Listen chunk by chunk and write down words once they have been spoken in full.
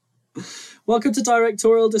Welcome to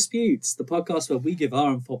Directorial Disputes, the podcast where we give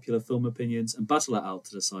our unpopular film opinions and battle it out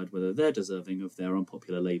to decide whether they're deserving of their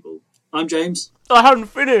unpopular label. I'm James. I haven't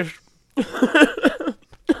finished.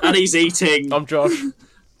 And he's eating. I'm Josh.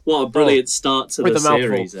 What a brilliant start to the with a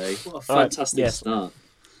mouthful. series, eh? What a fantastic yes. start.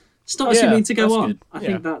 Start as you mean to go that's on. good. I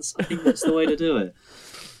think that's the way to do it.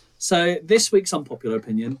 So this week's unpopular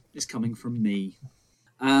opinion is coming from me.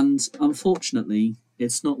 And unfortunately,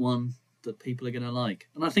 it's not one that people are going to like.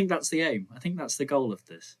 And I think that's the aim. I think that's the goal of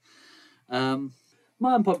this.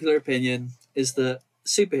 My unpopular opinion is that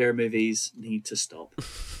superhero movies need to stop.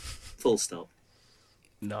 Full stop.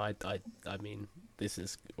 No, I mean, this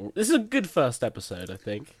is a good first episode, I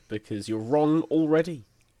think, because you're wrong already.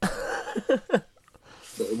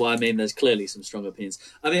 Well, I mean, there's clearly some strong opinions.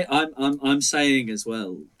 I mean, I'm saying as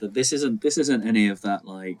well that this isn't any of that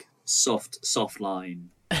like soft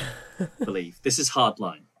line belief. This is hard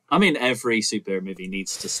line. I mean, every superhero movie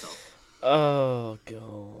needs to stop. Oh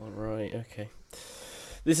god, right, okay.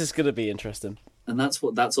 This is gonna be interesting. And that's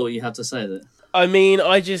all you had to say. That I mean,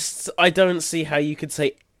 I don't see how you could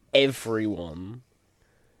say everyone.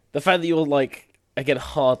 The fact that you're like again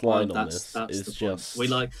hardline on this is just we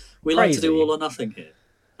like to do all or nothing here.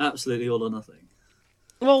 Absolutely all or nothing.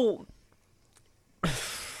 Well,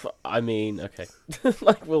 I mean, okay,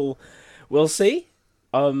 like we'll see.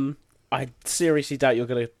 I seriously doubt you're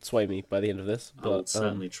going to sway me by the end of this. But, I will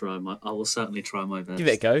certainly try my best. Give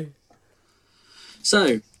it a go.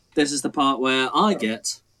 So this is the part where I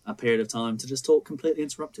get a period of time to just talk completely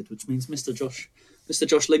interrupted, which means Mr. Josh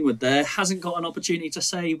Lingwood there hasn't got an opportunity to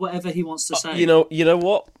say whatever he wants to say. You know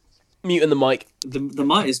what? Muting the mic. The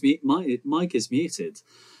mic is mic is muted.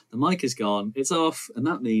 The mic is gone. It's off, and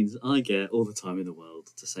that means I get all the time in the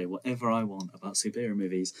world to say whatever I want about superhero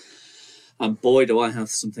movies. And boy, do I have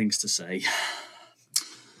some things to say.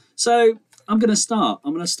 So I'm going to start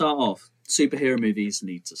off. Superhero movies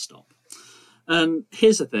need to stop. And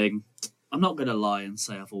here's the thing. I'm not going to lie and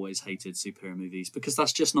say I've always hated superhero movies because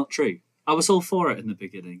that's just not true. I was all for it in the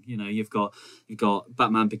beginning. You know, you've got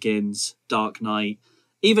Batman Begins, Dark Knight,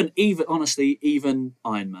 even honestly, even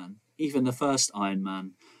Iron Man, even the first Iron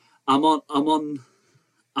Man. I'm on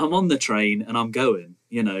the train and I'm going.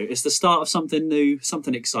 You know, it's the start of something new,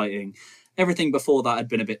 something exciting. Everything before that had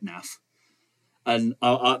been a bit naff. And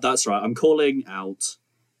that's right, I'm calling out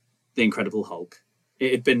The Incredible Hulk.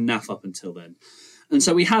 It had been naff up until then. And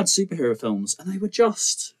so we had superhero films, and they were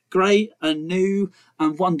just great and new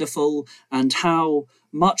and wonderful, and how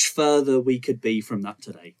much further we could be from that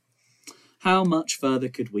today. How much further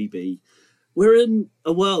could we be? We're in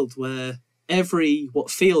a world where every, what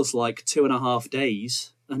feels like 2.5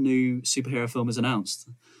 days, a new superhero film is announced.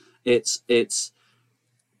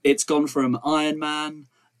 It's gone from Iron Man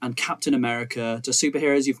and Captain America to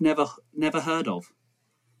superheroes you've never heard of.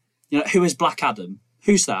 You know, who is Black Adam?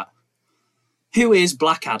 Who's that? Who is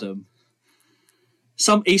Black Adam?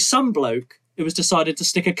 He's some bloke who has decided to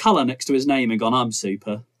stick a colour next to his name and gone, I'm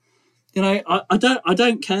super. You know, I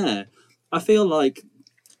don't care. I feel like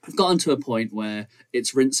I've gotten to a point where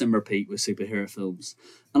it's rinse and repeat with superhero films.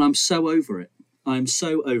 And I'm so over it. I'm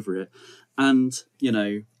so over it. And, you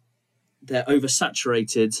know, they're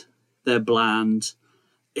oversaturated. They're bland.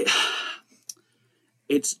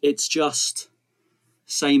 It's just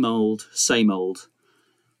same old, same old.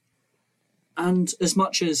 And as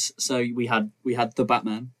much as we had the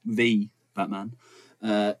Batman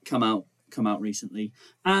come out recently,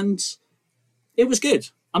 and it was good.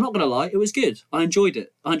 I'm not going to lie, it was good. I enjoyed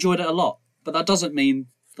it. I enjoyed it a lot. But that doesn't mean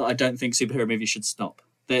that I don't think superhero movies should stop.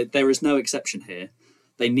 There is no exception here.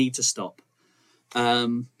 They need to stop.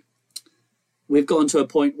 We've gotten to a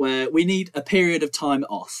point where we need a period of time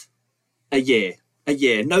off. A year.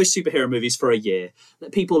 No superhero movies for a year.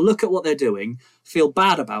 Let people look at what they're doing, feel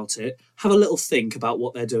bad about it, have a little think about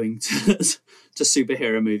what they're doing to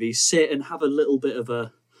superhero movies, sit and have a little bit of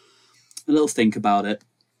a little think about it,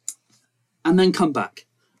 and then come back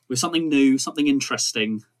with something new, something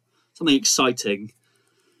interesting, something exciting,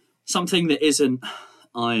 something that isn't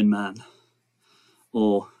Iron Man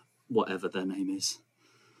or whatever their name is.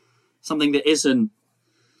 Something that isn't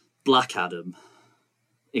Black Adam.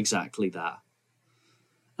 Exactly that.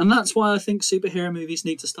 And that's why I think superhero movies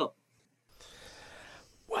need to stop.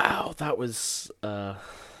 Wow, that was an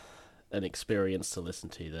experience to listen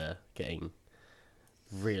to there, getting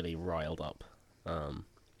really riled up. I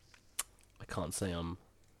can't say I'm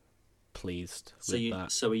pleased with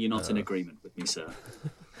that. So are you not in agreement with me, sir?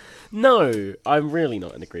 No, I'm really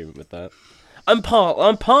not in agreement with that. I'm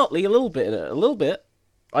partly a little bit.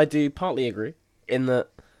 I do partly agree in that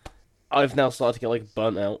I've now started to get like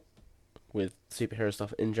burnt out with superhero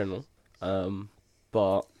stuff in general.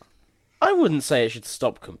 But I wouldn't say it should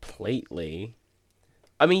stop completely.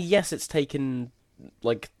 I mean, yes, it's taken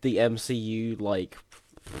like the MCU like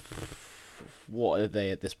what are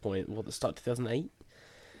they at this point? What, the start 2008,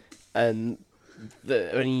 and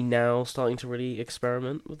they're only now starting to really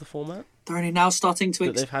experiment with the format They're only now starting to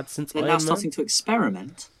that they've had since they're Iron now Man. starting to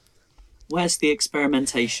experiment. Where's the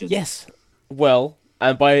experimentation? Yes, well,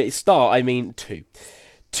 and by start I mean two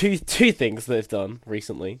things they've done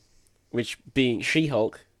recently, which being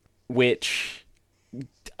She-Hulk, which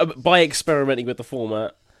by experimenting with the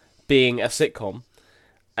format, being a sitcom,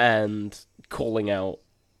 and calling out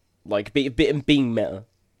like being meta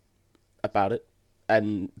about it,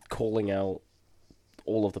 and calling out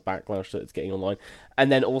all of the backlash that it's getting online,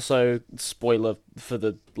 and then also spoiler for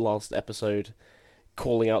the last episode,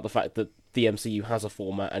 calling out the fact that the MCU has a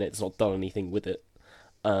format and it's not done anything with it.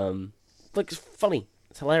 Like, it's funny,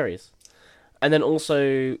 it's hilarious. And then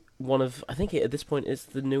also I think at this point it's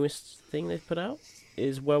the newest thing they've put out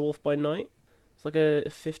is Werewolf by Night. It's like a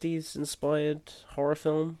 50s inspired horror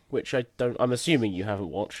film, which I'm assuming you haven't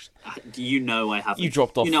watched. You know I haven't. You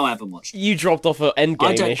dropped off. You know I haven't watched. You dropped off at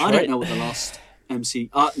Endgame-ish, I right? don't know what the last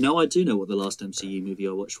No, I do know what the last MCU movie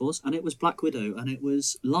I watched was, and it was Black Widow, and it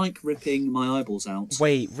was like ripping my eyeballs out.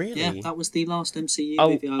 Wait, really? Yeah, that was the last MCU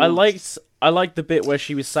movie I watched. I liked the bit where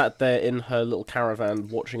she was sat there in her little caravan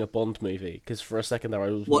watching a Bond movie, because for a second there I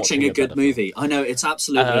was watching a good movie. I know, it's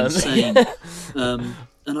absolutely insane.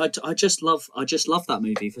 And I just love that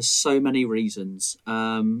movie for so many reasons.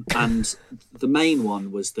 And the main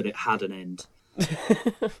one was that it had an end.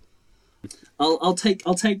 I'll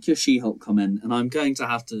take your She-Hulk comment, and I'm going to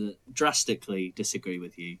have to drastically disagree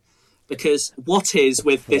with you, because what is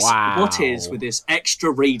with this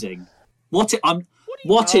extra reading?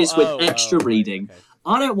 What is with extra reading? Okay.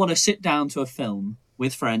 I don't want to sit down to a film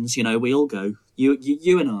with friends. You know, we all go.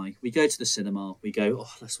 You and I. We go to the cinema. We go.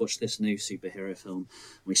 Oh, let's watch this new superhero film.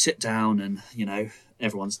 We sit down, and you know,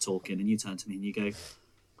 everyone's talking, and you turn to me and you go,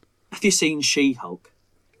 "Have you seen She-Hulk?"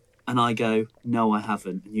 And I go, "No, I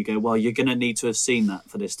haven't." And you go, "Well, you're going to need to have seen that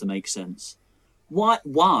for this to make sense." Why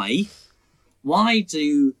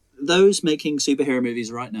do those making superhero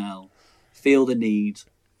movies right now feel the need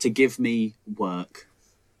to give me work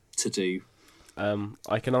to do?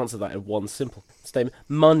 I can answer that in one simple statement: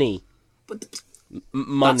 money. But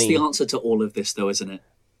Money. that's the answer to all of this, though, isn't it?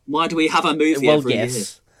 Why do we have a movie Well, every year?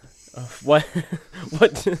 yes. What?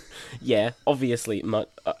 What? Yeah, obviously,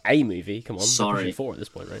 a movie. Come on, Sorry. they're pushing 4 at this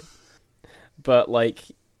point, right? But like,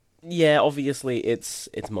 yeah, obviously it's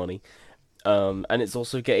money, and it's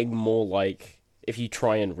also getting more like, if you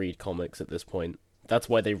try and read comics at this point, that's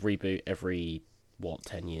why they reboot every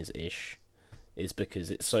 10 years ish, is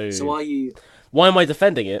because it's so. So are you? Why am I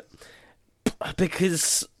defending it?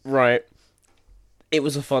 Because right, it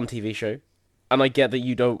was a fun TV show, and I get that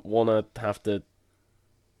you don't want to have to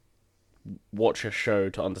watch a show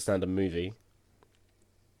to understand a movie,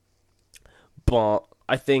 but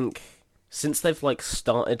I think since they've like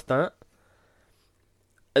started that,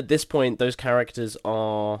 at this point those characters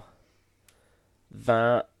are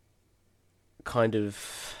that kind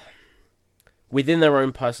of within their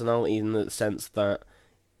own personality, in the sense that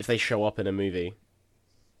if they show up in a movie,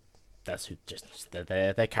 that's who, just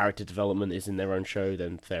their character development is in their own show,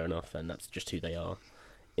 then fair enough, and that's just who they are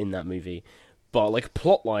in that movie. But like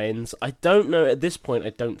plot lines, I don't know at this point. I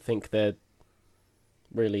don't think they're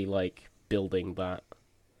really like building that.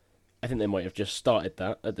 I think they might have just started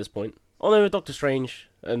that at this point. Oh no, Doctor Strange,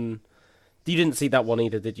 and you didn't see that one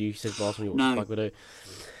either, did you? You said last one you watched Black Widow.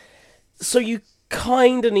 So you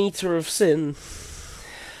kind of need to have seen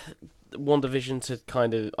WandaVision to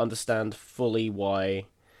kind of understand fully why.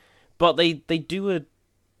 But they do a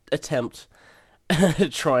attempt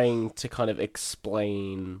trying to kind of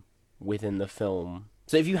explain within the film.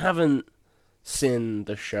 So if you haven't seen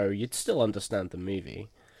the show, you'd still understand the movie.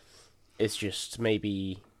 It's just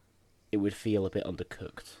maybe it would feel a bit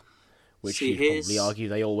undercooked, which you'd probably argue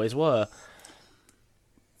they always were.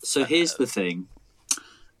 So here's the thing.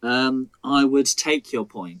 I would take your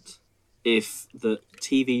point if the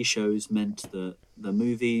TV shows meant that the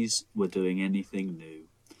movies were doing anything new.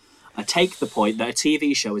 I take the point that a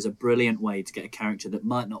TV show is a brilliant way to get a character that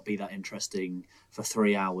might not be that interesting for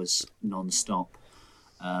 3 hours non-stop,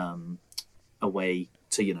 a way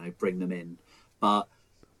to, you know, bring them in. But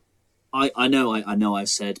I know I've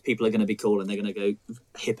said people are going to be cool and they're going to go,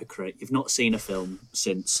 hypocrite. You've not seen a film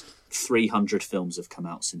since 300 films have come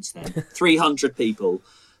out since then. 300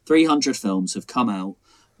 films have come out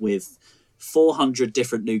with 400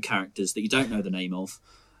 different new characters that you don't know the name of,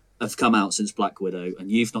 have come out since Black Widow,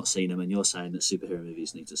 and you've not seen them, and you're saying that superhero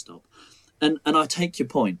movies need to stop. And I take your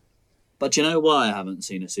point, But do you know why I haven't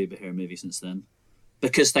seen a superhero movie since then?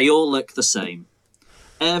 Because they all look the same.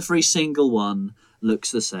 Every single one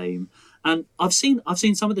looks the same. And I've seen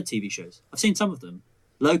some of the TV shows. I've seen some of them.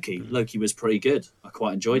 Loki was pretty good. I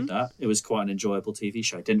quite enjoyed that. It was quite an enjoyable TV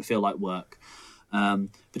show. It didn't feel like work.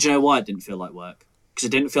 But do you know why it didn't feel like work? Because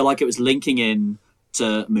it didn't feel like it was linking in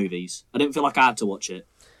to movies. I didn't feel like I had to watch it.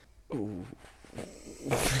 Ooh.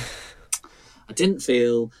 I didn't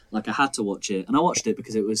feel like I had to watch it, and I watched it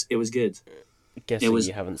because it was good. Guessing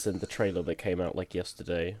you haven't seen the trailer that came out like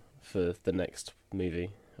yesterday for the next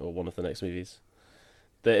movie, or one of the next movies.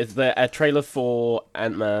 It's a trailer for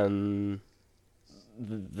Ant-Man,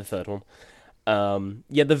 the third one.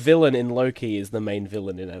 The villain in Loki is the main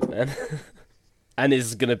villain in Ant-Man. And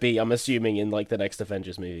is going to be, I'm assuming, in like the next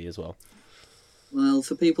Avengers movie as well. Well,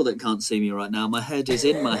 for people that can't see me right now, my head is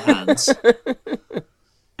in my hands.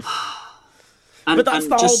 But that's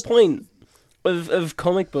the whole point of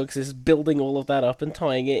comic books, is building all of that up and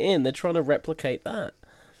tying it in. They're trying to replicate that.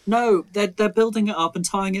 No, they're building it up and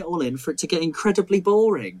tying it all in for it to get incredibly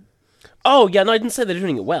boring. Oh, yeah, no, I didn't say they're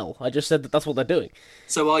doing it well. I just said that that's what they're doing.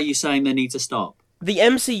 So are you saying they need to stop? The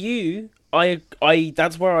MCU, I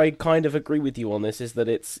that's where I kind of agree with you on this, is that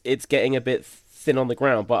it's getting a bit thin on the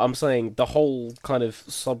ground, but I'm saying the whole kind of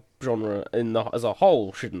subgenre as a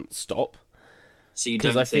whole shouldn't stop. So you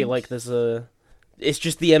don't Because I feel like it's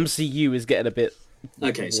just the MCU is getting a bit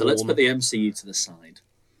Okay, so let's put the MCU to the side.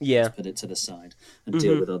 Yeah. Let's put it to the side and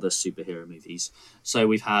deal with other superhero movies. So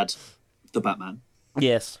we've had The Batman.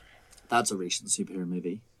 Yes. That's a recent superhero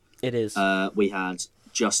movie. It is. We had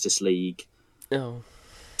Justice League. Oh.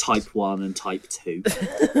 Type 1 and Type 2.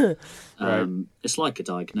 Right. It's like a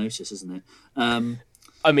diagnosis, isn't it?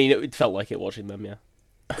 I mean, it felt like it watching them, yeah.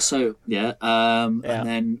 So, yeah. And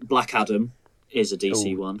then Black Adam is a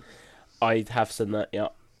DC one. I have seen that, yeah.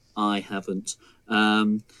 I haven't.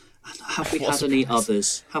 Have we had any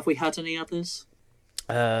others? Have we had any others?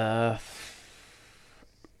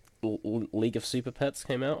 League of Super Pets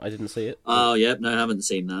came out. I didn't see it. Oh, yeah. No, I haven't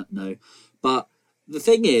seen that, no. But the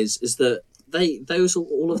thing is that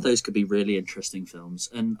all of those could be really interesting films.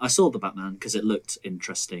 And I saw The Batman because it looked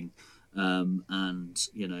interesting. And,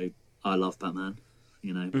 you know, I love Batman.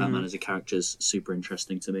 You know, Batman as a character is super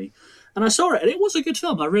interesting to me. And I saw it, and it was a good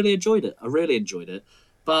film. I really enjoyed it.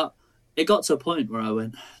 But it got to a point where I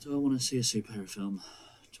went, do I want to see a superhero film?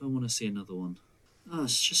 Do I want to see another one? Oh,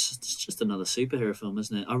 it's just another superhero film,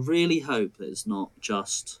 isn't it? I really hope that it's not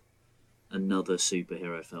just another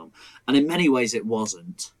superhero film. And in many ways it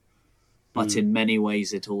wasn't. But in many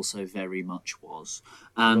ways it also very much was.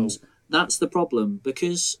 And that's the problem,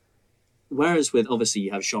 because whereas with, obviously,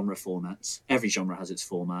 you have genre formats. Every genre has its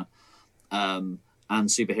format. And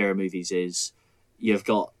superhero movies is, you've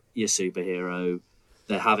got your superhero,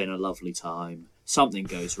 they're having a lovely time, something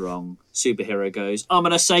goes wrong, superhero goes, I'm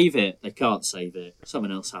going to save it. They can't save it.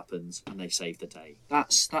 Something else happens, and they save the day.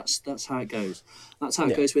 That's how it goes. That's how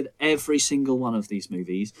it goes with every single one of these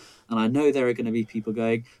movies. And I know there are going to be people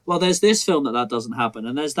going, well, there's this film that doesn't happen,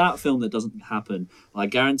 and there's that film that doesn't happen. Well, I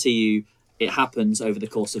guarantee you, it happens over the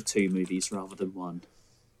course of 2 movies rather than 1.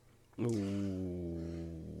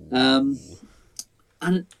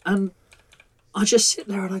 And I just sit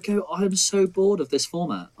there and I go, I'm so bored of this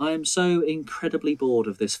format. I am so incredibly bored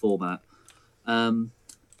of this format. And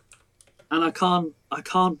I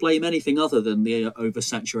can't blame anything other than the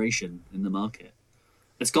oversaturation in the market.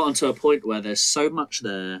 It's gotten to a point where there's so much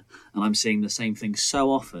there, and I'm seeing the same thing so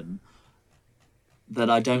often that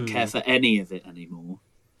I don't care for any of it anymore.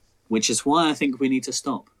 Which is why I think we need to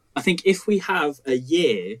stop. I think if we have a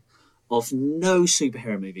year of no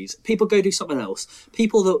superhero movies, people go do something else.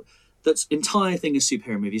 People that's entire thing is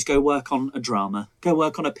superhero movies, go work on a drama, go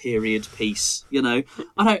work on a period piece. You know,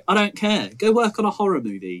 I don't care. Go work on a horror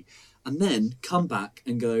movie, and then come back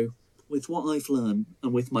and go, with what I've learned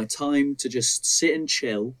and with my time to just sit and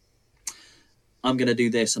chill, I'm going to do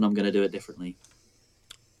this and I'm going to do it differently.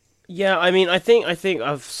 Yeah, I mean, I think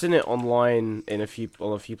I've seen it online on a few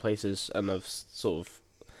places, and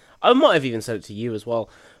I might have even said it to you as well.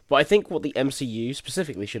 But I think what the MCU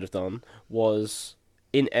specifically should have done was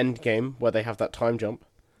in Endgame, where they have that time jump,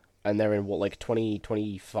 and they're in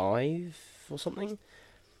 2025 or something.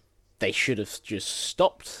 They should have just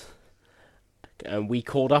stopped, and we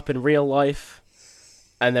caught up in real life,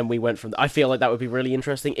 and then we went from. I feel like that would be really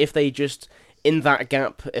interesting if they just. In that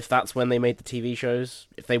gap, if that's when they made the TV shows,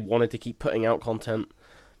 if they wanted to keep putting out content,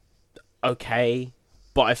 okay.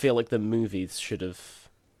 But I feel like the movies should have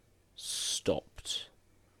stopped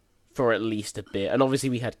for at least a bit. And obviously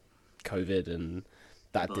we had COVID, and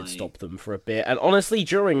that did stop them for a bit. And honestly,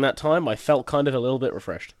 during that time, I felt kind of a little bit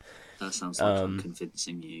refreshed. That sounds like I'm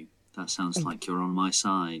convincing you. That sounds like you're on my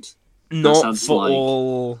side. Not sounds for like-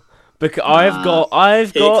 all. Because I've got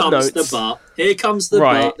Here comes notes. the but. Here comes the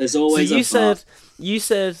Right. but. There's always so you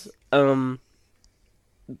said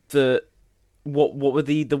the what were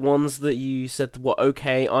the ones that you said were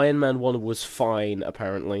okay? Iron Man 1 was fine,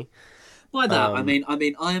 apparently. By that, I mean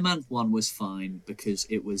Iron Man 1 was fine because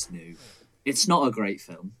it was new. It's not a great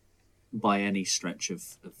film by any stretch of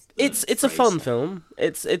It's a phrase. fun film.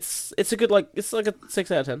 It's a good, like, it's like a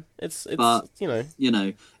 6 out of 10. It's But, you know. You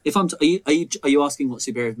know, if I'm are you asking what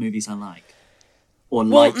superhero movies I like? Or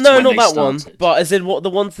Well, liked no, when not they that one. started? But as in what the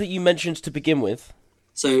ones that you mentioned to begin with.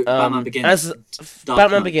 So Batman Begins, As Dark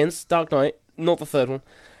Batman Knight. Begins, Dark Knight, not the third one.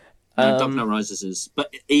 No, Dark Knight Rises is,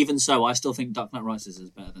 but even so, I still think Dark Knight Rises is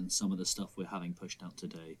better than some of the stuff we're having pushed out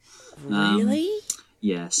today. Really? You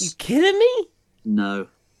Yes. kidding me? No.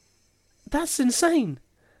 That's insane.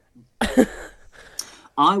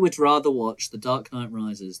 I would rather watch The Dark Knight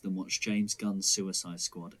Rises than watch James Gunn's Suicide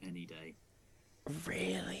Squad any day.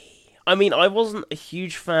 Really? I mean, I wasn't a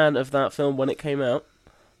huge fan of that film when it came out,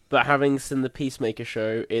 but having seen the Peacemaker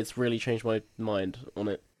show, it's really changed my mind on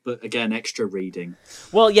it. But again, extra reading.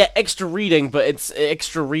 Well, yeah, extra reading, but it's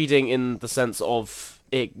extra reading in the sense of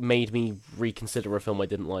it made me reconsider a film I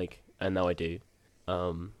didn't like, and now I do.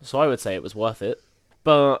 So I would say it was worth it.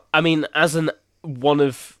 But, I mean, as one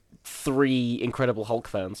of 3 Incredible Hulk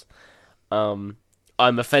fans, I'm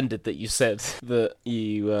offended that you said that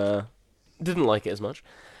you didn't like it as much.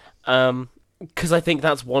 Because I think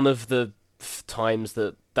that's one of the times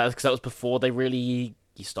because that was before you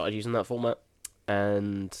started using that format.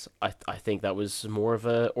 And I think that was more of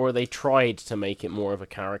or they tried to make it more of a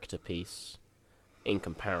character piece in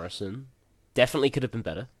comparison. Definitely could have been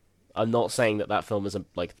better. I'm not saying that film isn't,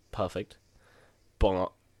 like, perfect,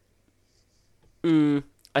 but I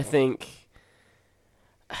think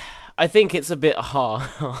it's a bit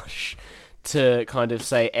harsh to kind of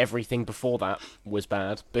say everything before that was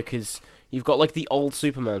bad, because you've got, like, the old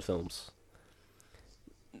Superman films.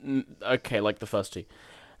 Okay, like the first 2.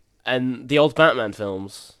 And the old Batman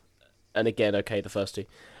films, and again, okay, the first 2.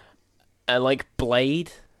 And, like,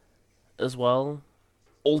 Blade as well.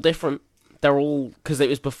 All different. They're all, because it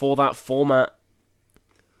was before that format.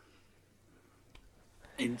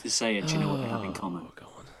 And to say it, do you know what they have in common? Oh, go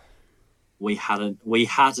on. We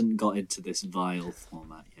hadn't got into this vile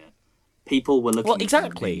format yet. People were looking Well, at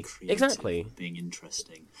exactly, being creative, exactly. being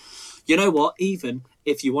interesting. You know what? Even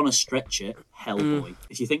if you want to stretch it, Hellboy.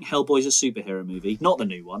 If you think Hellboy's a superhero movie, not the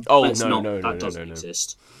new one. Oh, let's no, not, no, that no, doesn't no.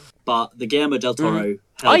 exist. But the Guillermo del Toro.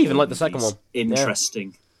 I even Hellboy like the second movies, one. Yeah.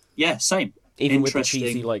 Interesting. Yeah, same. Even with the Interesting,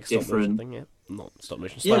 cheesy, like, stop motion different. thing, yeah. Not stop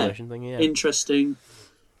motion, slow motion thing, yeah. Interesting,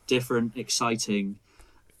 different, exciting.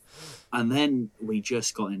 And then we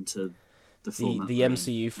just got into the format. The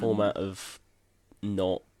MCU format of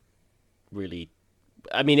not really.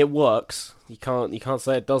 I mean, it works. You can't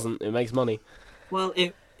say it doesn't. It makes money. Well,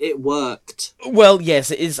 it worked. Well,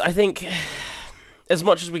 yes, it is. I think as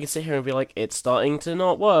much as we can sit here and be like, it's starting to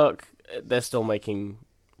not work, they're still making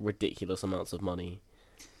ridiculous amounts of money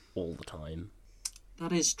all the time.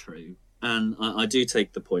 That is true, and I do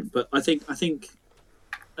take the point. But I think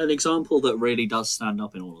an example that really does stand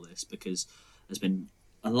up in all of this, because there's been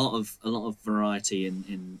a lot of variety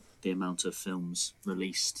in the amount of films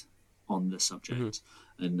released on the subject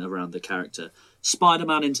and around the character.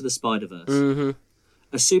 Spider-Man Into the Spider-Verse,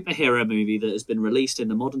 a superhero movie that has been released in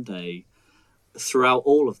the modern day throughout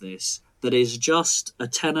all of this, that is just a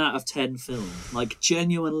 10 out of 10 film, like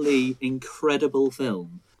genuinely incredible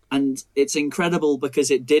film. And it's incredible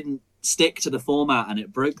because it didn't stick to the format and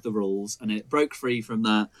it broke the rules and it broke free from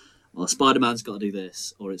that. Well, Spider-Man's got to do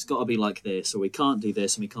this, or it's got to be like this, or we can't do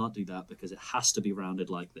this and we can't do that because it has to be rounded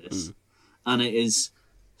like this. And it is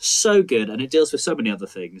so good, and it deals with so many other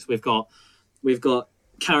things. We've got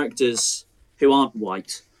characters who aren't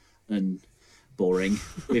white and boring.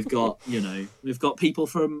 We've got people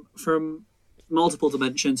from multiple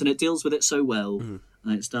dimensions, and it deals with it so well, and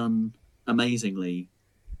it's done amazingly.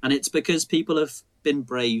 And it's because people have been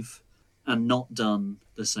brave and not done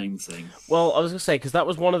the same thing. Well, I was going to say, because that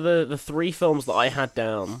was one of the 3 films that I had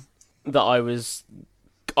down that I was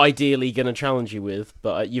ideally going to challenge you with,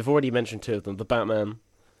 but you've already mentioned 2 of them, the Batman,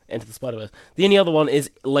 Into the Spider-Verse. The only other one is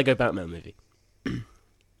Lego Batman Movie.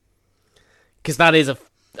 Because that is an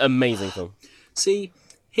amazing film. See,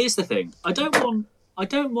 here's the thing. I don't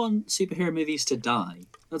want superhero movies to die.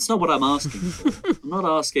 That's not what I'm asking for. I'm not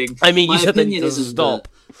asking... I mean, you said they opinion need to isn't stop.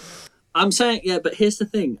 I'm saying, yeah, but here's the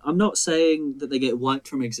thing. I'm not saying that they get wiped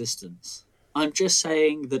from existence. I'm just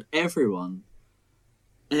saying that everyone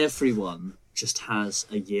just has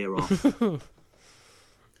a year off.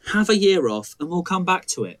 Have a year off and we'll come back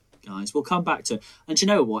to it. guys. We'll come back to it. And do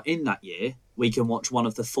you know what? In that year, we can watch one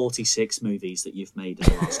of the 46 movies that you've made in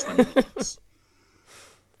the last 20 minutes.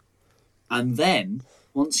 And then,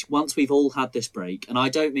 once we've all had this break, and I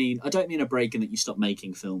don't mean a break in that you stop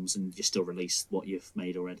making films and you still release what you've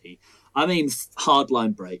made already. I mean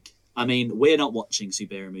hardline break. I mean, we're not watching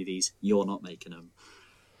superhero movies, you're not making them.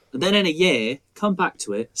 And then in a year, come back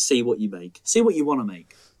to it, see what you make. See what you want to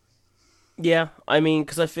make. Yeah, I mean,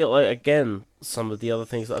 because I feel like, again, some of the other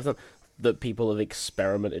things that I've done, that people have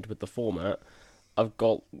experimented with the format, I've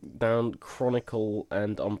got down Chronicle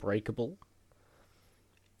and Unbreakable.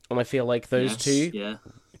 And I feel like those two,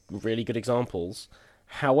 really good examples.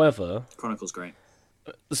 However... Chronicle's great.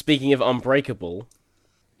 Speaking of Unbreakable...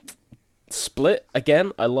 Split,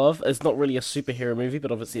 again, I love. It's not really a superhero movie,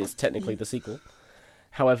 but obviously it's technically the sequel.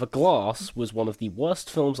 However, Glass was one of the worst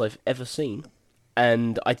films I've ever seen.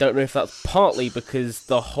 And I don't know if that's partly because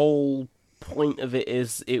the whole point of it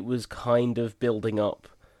is it was kind of building up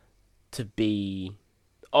to be,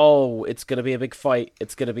 oh, it's going to be a big fight,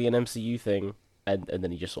 it's going to be an MCU thing, and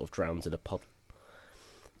then he just sort of drowns in a puddle.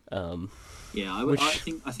 I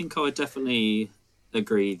think I would definitely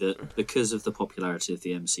agree that because of the popularity of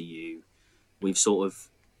the MCU, we've sort of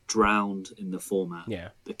drowned in the format. Yeah.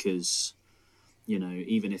 Because, you know,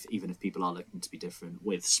 even if people are looking to be different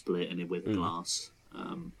with Split and with Glass,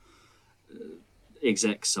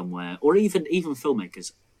 execs somewhere, or even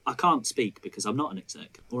filmmakers. I can't speak because I'm not an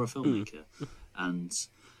exec or a filmmaker, and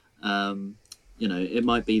you know, it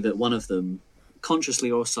might be that one of them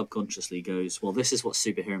consciously or subconsciously goes, well, this is what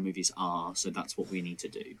superhero movies are, so that's what we need to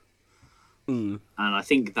do. And I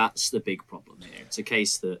think that's the big problem here. It's a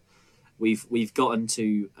case that we've gotten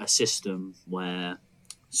to a system where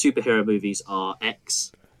superhero movies are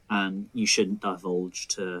X, and you shouldn't divulge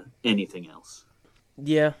to anything else.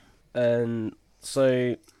 Yeah, and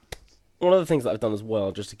so one of the things that I've done as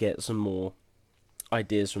well, just to get some more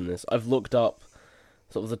ideas from this, I've looked up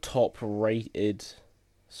sort of the top-rated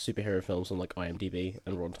superhero films on like IMDb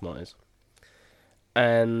and Rotten Tomatoes,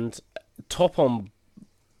 and top on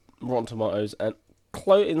Rotten Tomatoes and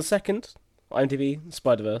close in second, IMDb,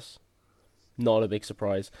 Spider-Verse. Not a big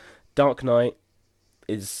surprise. Dark Knight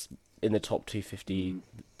is in the top 250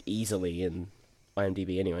 easily in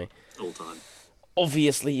IMDb anyway. All time.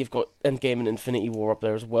 Obviously, you've got Endgame and Infinity War up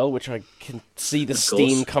there as well, which I can see the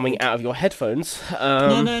steam coming out of your headphones. No.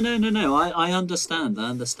 I understand.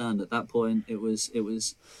 At that point, it was.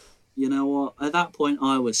 You know what? At that point,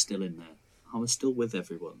 I was still in there. I was still with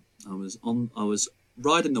everyone. I was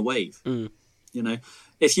riding the wave. You know,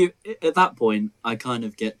 at that point, I kind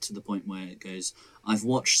of get to the point where it goes, I've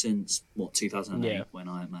watched since 2008 when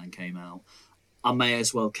Iron Man came out. I may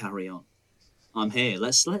as well carry on. I'm here.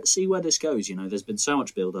 Let's see where this goes. You know, there's been so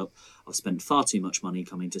much build up. I've spent far too much money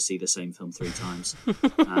coming to see the same film 3 times,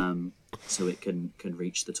 so it can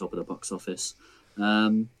reach the top of the box office.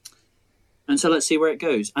 And so let's see where it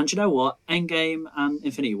goes. And you know what? Endgame and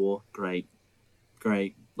Infinity War, great,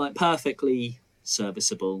 like perfectly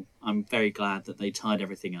serviceable. I'm very glad that they tied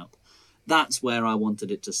everything up. That's where I wanted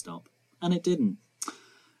it to stop, and it didn't.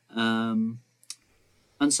 And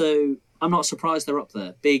so I'm not surprised they're up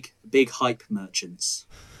there. Big hype merchants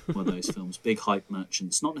were those films. Big hype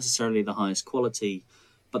merchants. Not necessarily the highest quality,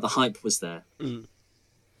 but the hype was there.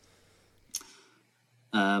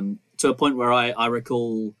 To a point where I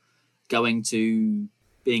recall being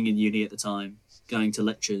in uni at the time, going to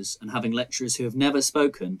lectures and having lecturers who have never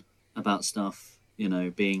spoken about stuff, you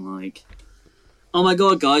know, being like, oh my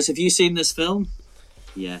god, guys, have you seen this film?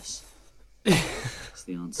 Yes. That's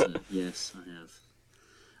the answer. Yes, I have.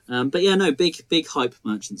 But yeah, no, big hype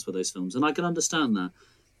merchants for those films, and I can understand that.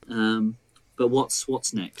 But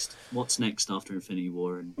what's next? What's next after Infinity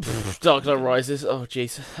War and Dark Knight Rises? Oh,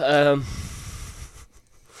 jeez.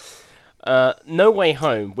 No Way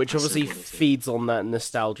Home, which obviously feeds on that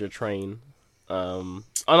nostalgia train. And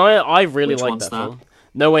I really like that film.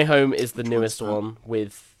 No Way Home is the newest one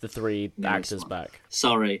with the 3 actors back.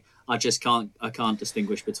 Sorry, I can't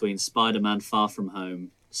distinguish between Spider-Man Far From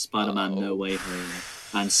Home, Spider-Man No Way Home,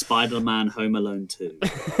 and Spider-Man Home Alone 2.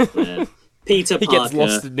 Where Peter Parker gets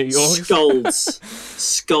lost in New York.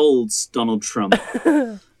 scolds Donald Trump.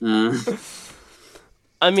 I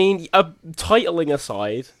mean, titling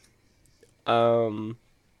aside, I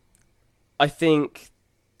think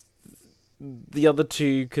the other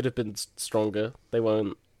 2 could have been stronger. They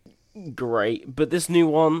weren't great, but this new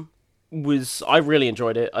one I really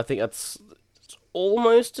enjoyed it. I think that's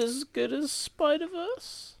almost as good as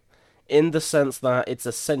Spider-Verse, in the sense that it's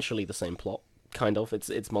essentially the same plot, kind of. It's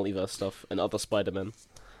multiverse stuff and other Spider-Men.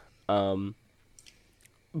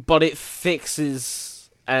 But it fixes,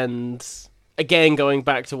 and again, going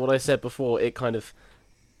back to what I said before, it kind of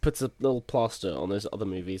puts a little plaster on those other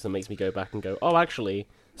movies and makes me go back and go, oh, actually,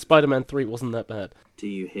 Spider-Man 3 wasn't that bad. Do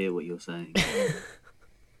you hear what you're saying?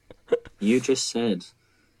 You just said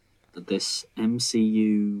that this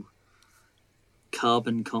MCU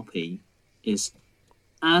carbon copy is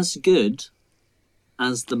as good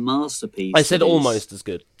as the masterpiece. I said almost as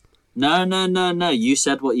good. No. You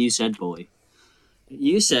said what you said, boy.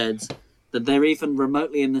 You said that they're even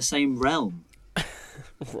remotely in the same realm.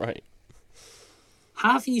 Right.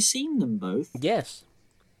 Have you seen them both? Yes.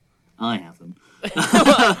 I haven't.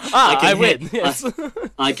 I win. Yes.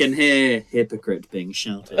 I can hear hypocrite being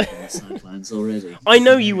shouted on the sidelines already. I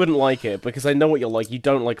know you wouldn't like it, because I know what you're like. You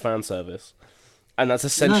don't like fan service. And that's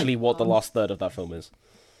essentially what the last third of that film is.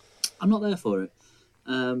 I'm not there for it.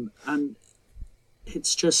 And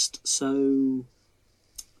it's just so...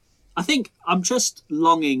 I think I'm just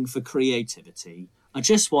longing for creativity. I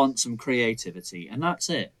just want some creativity, and that's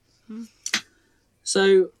it.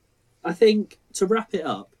 So, I think, to wrap it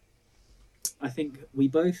up, I think we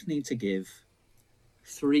both need to give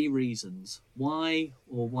 3 reasons why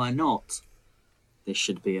or why not this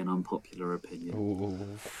should be an unpopular opinion.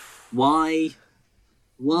 Ooh. Why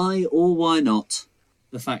or why not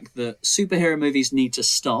the fact that superhero movies need to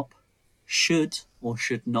stop should or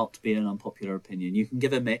should not be an unpopular opinion. You can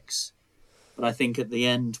give a mix, but I think at the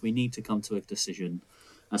end we need to come to a decision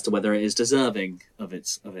as to whether it is deserving of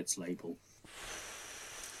its label.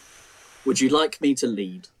 Would you like me to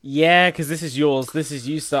lead? Yeah, because this is yours.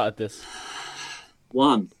 You started this.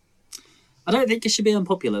 1. I don't think it should be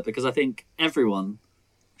unpopular because I think everyone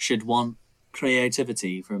should want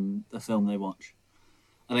creativity from the film they watch.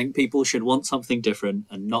 I think people should want something different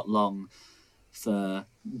and not long for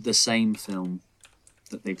the same film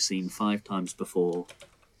that they've seen 5 times before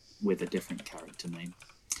with a different character name.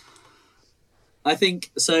 I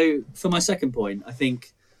think, so for my second point, I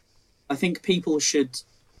think people should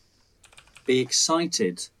be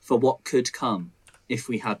excited for what could come if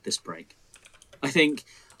we had this break. I think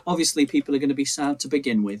obviously people are going to be sad to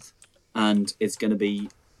begin with, and it's going to be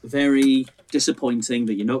very disappointing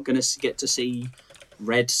that you're not going to get to see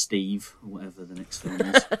Red Steve or whatever the next film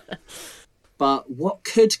is. But what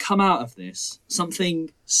could come out of this?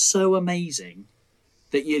 Something so amazing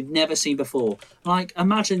that you've never seen before. Like,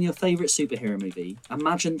 imagine your favourite superhero movie.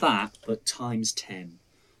 Imagine that, but times 10.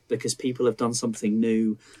 Because people have done something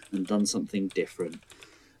new and done something different.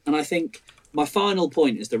 And I think my final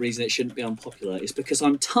point is the reason it shouldn't be unpopular is because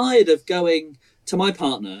I'm tired of going to my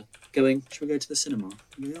partner, going, should we go to the cinema?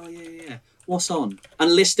 And go, oh, yeah. What's on?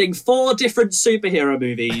 And listing 4 different superhero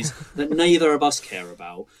movies that neither of us care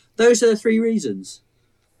about. Those are the 3 reasons.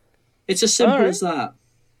 It's as simple as that.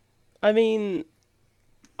 I mean,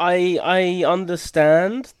 I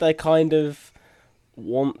understand they kind of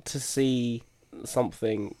want to see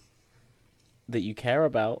something that you care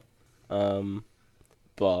about,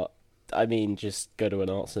 but I mean, just go to an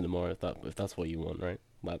art cinema if that's what you want, right?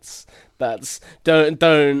 That's don't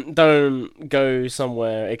go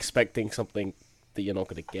somewhere expecting something that you're not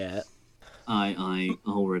going to get. I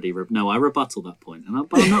already I rebuttal that point,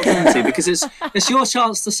 but I'm not going to because it's your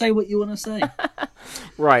chance to say what you want to say.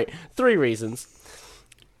 Right, 3 reasons.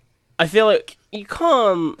 I feel like you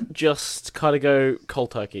can't just kind of go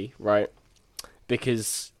cold turkey, right?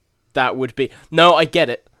 Because that would be... No, I get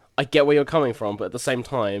it. I get where you're coming from, but at the same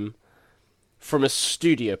time, from a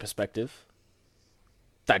studio perspective,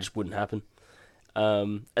 that just wouldn't happen.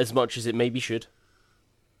 As much as it maybe should,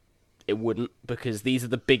 it wouldn't, because these are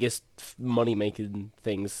the biggest money-making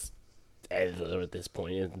things ever at this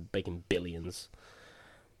point, making billions.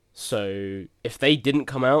 So, if they didn't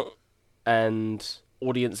come out, and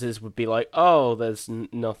audiences would be like, oh, there's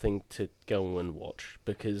nothing to go and watch,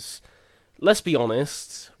 because... Let's be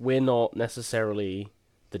honest, we're not necessarily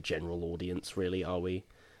the general audience, really, are we?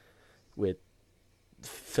 We're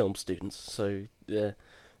film students, so, yeah.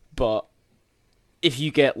 But if you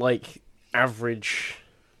get, like, average,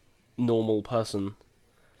 normal person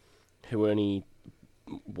who only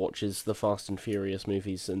watches the Fast and Furious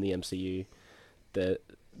movies in the MCU, they're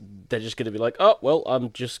just going to be like, oh, well,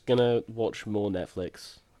 I'm just going to watch more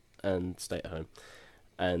Netflix and stay at home.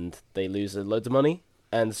 And they lose loads of money.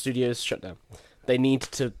 And the studios shut down. They need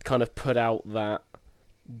to kind of put out that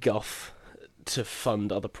guff to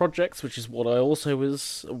fund other projects, which is what I also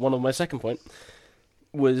was... One of my second point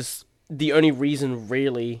was the only reason,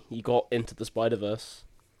 really, you got into the Spider-Verse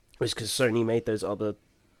was because Sony made those other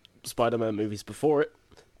Spider-Man movies before it.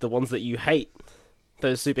 The ones that you hate,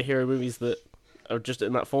 those superhero movies that are just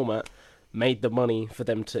in that format, made the money for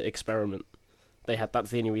them to experiment.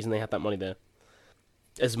 That's the only reason they had that money there.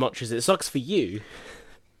 As much as it sucks for you...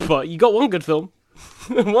 but you got one good film,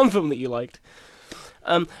 one film that you liked.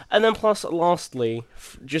 And then plus, lastly,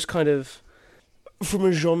 just kind of from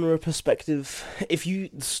a genre perspective, if you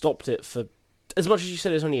stopped it for as much as you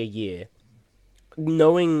said it's only a year,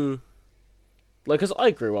 knowing, like, because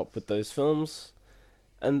I grew up with those films,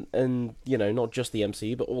 and you know, not just the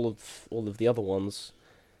MCU, but all of the other ones.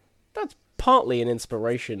 That's partly an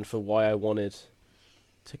inspiration for why I wanted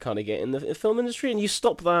to kind of get in the film industry. And you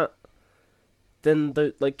stop that, then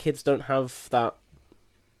like kids don't have that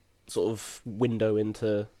sort of window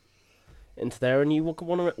into there, and you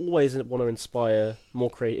always want to inspire more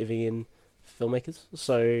creativity in filmmakers.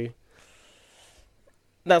 So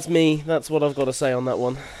that's me. That's what I've got to say on that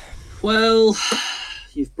one. Well,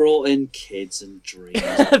 you've brought in kids and dreams.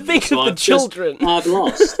 Think of the children.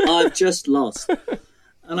 I've just lost.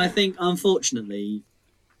 And I think, unfortunately,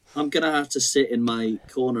 I'm going to have to sit in my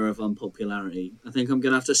corner of unpopularity. I think I'm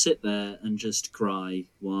going to have to sit there and just cry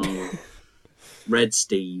while Red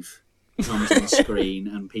Steve comes on screen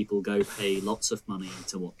and people go pay lots of money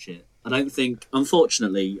to watch it.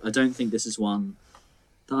 Unfortunately, I don't think this is one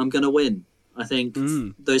that I'm going to win. I think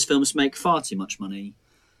those films make far too much money.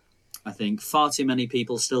 I think far too many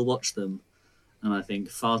people still watch them. And I think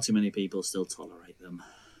far too many people still tolerate them.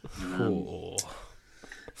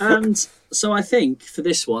 And so I think for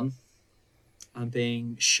this one, I'm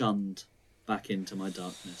being shunned back into my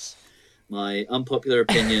darkness. My unpopular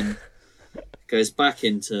opinion goes back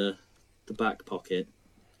into the back pocket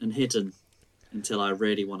and hidden until I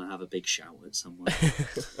really want to have a big shower at somewhere.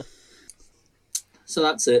 So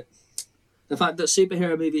that's it. The fact that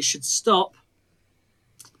superhero movies should stop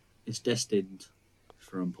is destined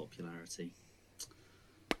for unpopularity.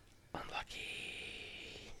 Unlucky.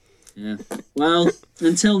 Yeah. Well,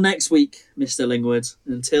 until next week, Mr. Lingwood.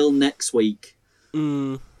 Until next week, where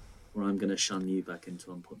I'm going to shun you back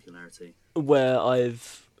into unpopularity. Where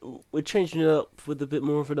we're changing it up with a bit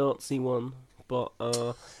more of an artsy one, but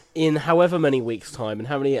in however many weeks' time and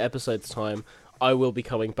how many episodes' time, I will be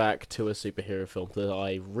coming back to a superhero film that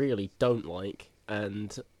I really don't like,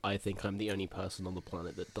 and I think I'm the only person on the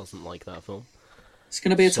planet that doesn't like that film. It's going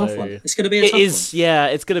to be a tough one. It's going to be a tough one. Yeah,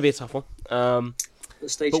 it's going to be a tough one. But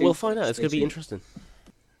we'll find out. It's going to be interesting.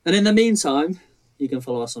 And in the meantime, you can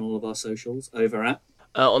follow us on all of our socials over at...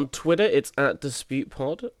 on Twitter, it's at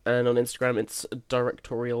DisputePod, and on Instagram, it's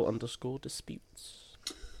directorial_disputes.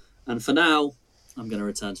 And for now, I'm going to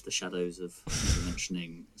return to the shadows of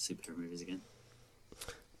mentioning superhero movies again.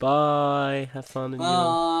 Bye. Have fun in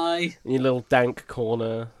your little dank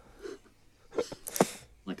corner.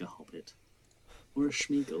 Like a hobbit. Or a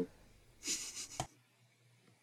Schmeagol.